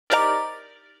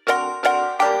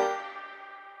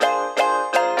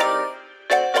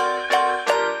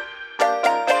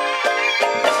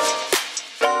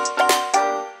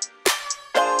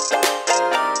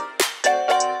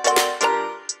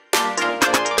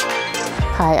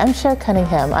Hi, I'm Cher.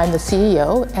 I'm the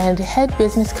CEO and head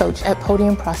business coach at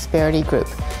Podium Prosperity Group.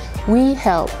 We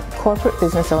help corporate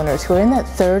business owners who are in that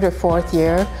third or fourth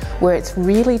year where it's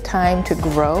really time to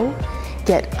grow,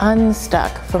 get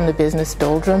unstuck from the business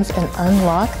doldrums and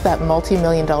unlock that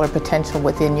multi-million dollar potential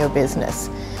within your business.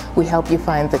 We help you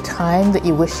find the time that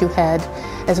you wish you had,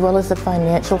 as well as the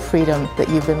financial freedom that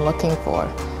you've been looking for.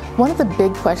 One of the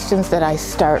big questions that I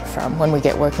start from when we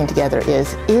get working together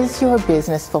is your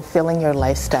business fulfilling your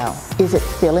lifestyle? Is it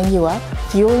filling you up,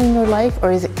 fueling your life,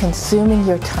 or is it consuming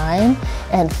your time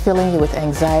and filling you with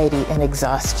anxiety and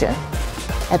exhaustion?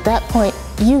 At that point,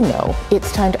 you know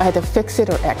it's time to either fix it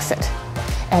or exit.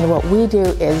 And what we do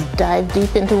is dive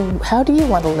deep into how do you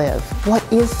want to live? What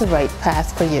is the right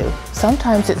path for you?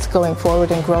 Sometimes it's going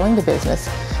forward and growing the business.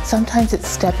 Sometimes it's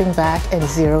stepping back and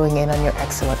zeroing in on your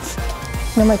excellence.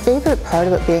 Now, my favorite part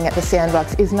about being at the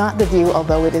Sandbox is not the view,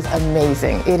 although it is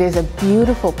amazing. It is a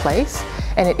beautiful place,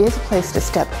 and it is a place to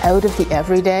step out of the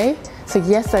everyday. So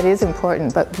yes, that is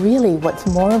important, but really what's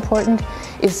more important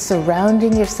is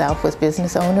surrounding yourself with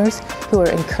business owners who are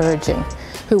encouraging,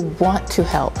 who want to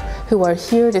help, who are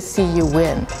here to see you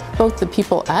win. Both the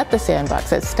people at the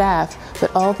Sandbox as staff,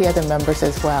 but all the other members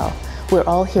as well. We're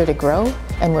all here to grow,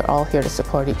 and we're all here to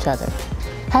support each other.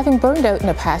 Having burned out in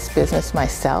a past business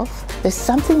myself, there's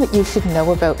something that you should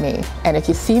know about me, and if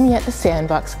you see me at the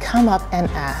Sandbox, come up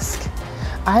and ask.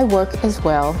 I work as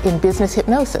well in business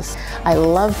hypnosis. I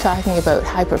love talking about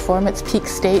high performance peak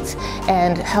states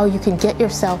and how you can get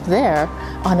yourself there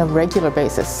on a regular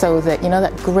basis so that, you know,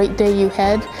 that great day you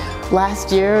had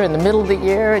last year in the middle of the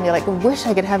year and you're like, I wish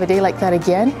I could have a day like that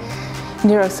again.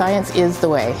 Neuroscience is the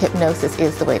way, hypnosis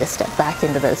is the way to step back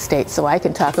into those states, so I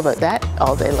can talk about that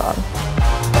all day long.